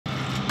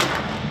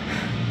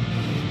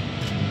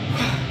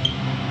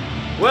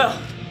Well,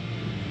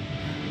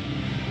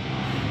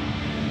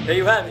 there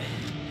you have it.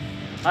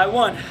 I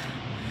won.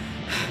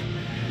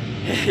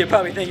 You're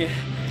probably thinking,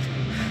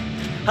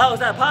 how is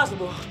that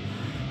possible?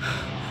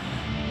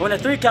 When the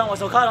 3 count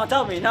was Okada on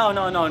top of me. No.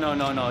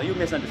 You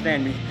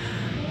misunderstand me.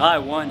 I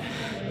won.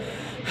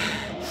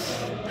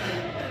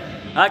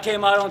 I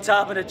came out on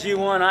top of the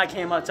G1. I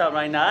came out top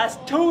right now. That's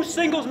 2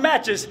 singles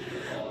matches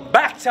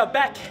back to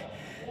back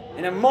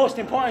in the most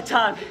important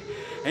time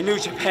in New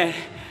Japan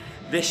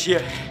this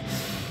year.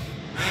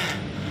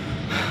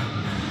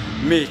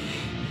 Me.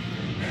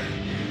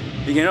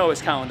 You can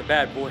always count on the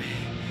bad boy,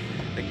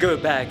 the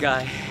good bad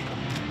guy,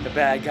 the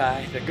bad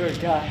guy, the good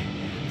guy,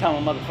 Tama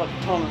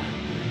motherfucking Tama,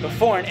 the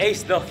foreign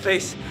ace, the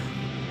face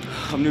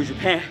of New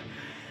Japan.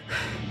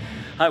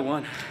 I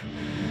won.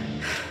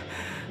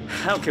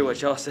 I don't care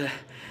what y'all said.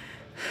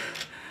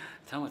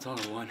 Tama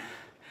Tonga won.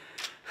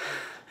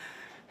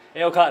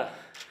 Hey Okada,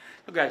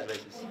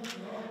 congratulations.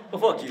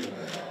 Well, fuck you.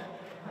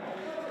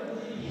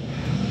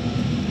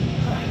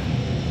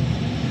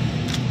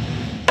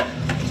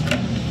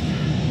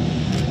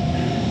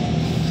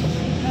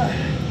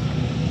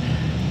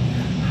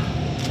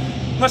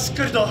まあしっ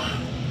かりと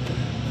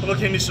この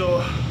権利書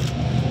を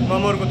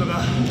守ること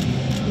が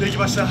でき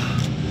ました。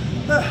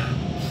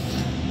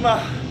ま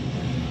あ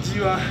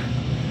G1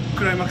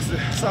 クライマックス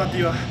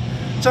30は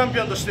チャンピ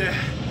オンとして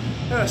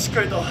しっ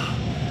かりと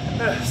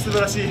素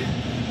晴らしい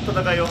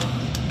戦いを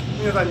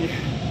皆さんに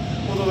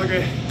お届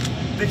け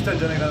できたん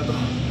じゃないかなと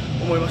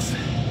思います。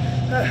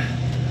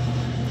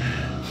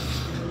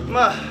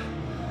まあ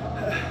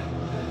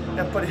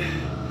やっぱり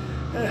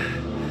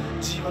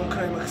G1 ク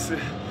ライマックス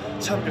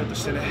チャンピオンと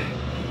してね、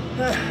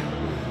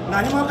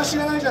何も証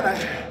がないじゃない。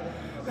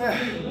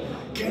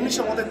権利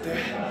書持てって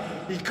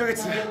1ヶ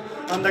月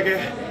あんだけ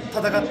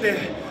戦っ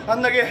てあ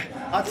んだけ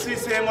熱い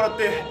声援もらっ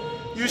て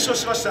優勝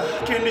しました。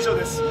権利書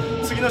です。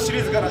次のシリ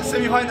ーズからセ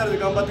ミファイナルで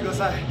頑張ってくだ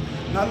さい。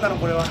何なの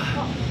これは、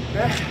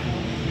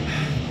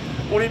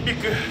オリンピ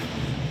ック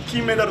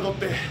金メダル取っ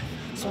て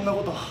そんな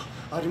こと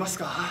あります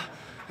か。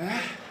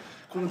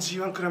この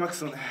G1 クライマック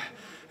スのね、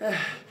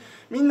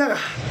みんなが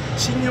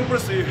新日本プロ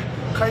レスという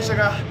会社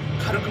が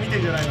軽く見て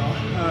んじゃないの。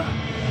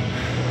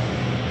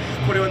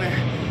これはね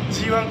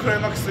G1 クライ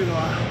マックスというの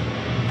は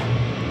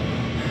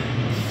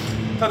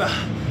ただ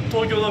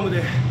東京ドーム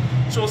で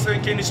挑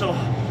戦権利書を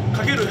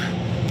かける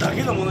だ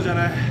けのものじゃ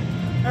ない。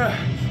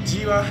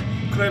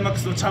G1 クライマック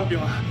スのチャンピオ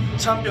ンは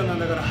チャンピオンなん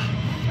だから。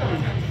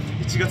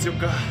1月4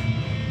日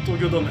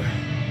東京ドーム。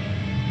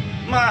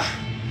まあ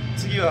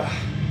次は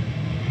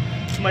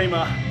まあ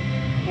今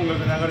音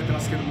楽が流れてま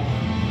すけども、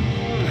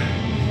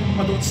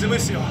まあどっちでもいい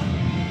ですよ。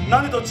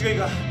なんでどっちがいい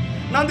か、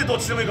なんでどっ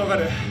ちでもいいか分か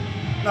る。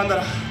なぜ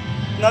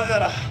な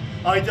ら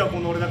相手はこ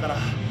の俺だから。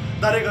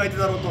誰が相手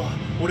だろうと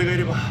俺がい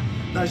れば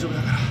大丈夫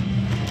だから。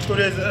と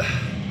りあえず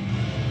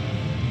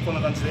こん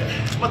な感じで、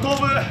まあ当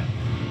分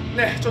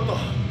ねちょっと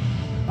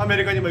アメ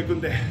リカにも行く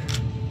んで、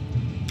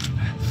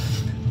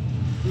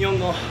日本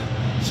の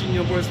新日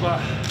本プロレスフ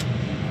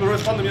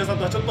ァンの皆さん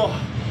とはちょっと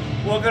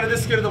お別れで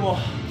すけれども、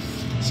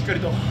しっかり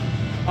と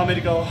アメ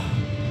リカを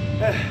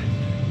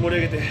盛り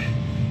上げて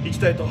いき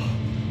たいと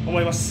思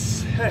いま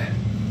す。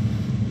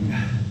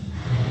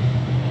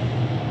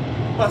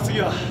まあ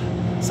次は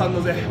サン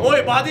ノゼ。お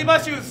いバディマ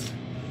シューズ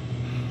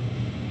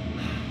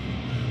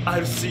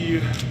I'll see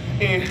you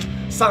in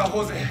サン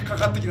ホゼ。か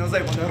かってきなさ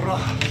いこの野郎。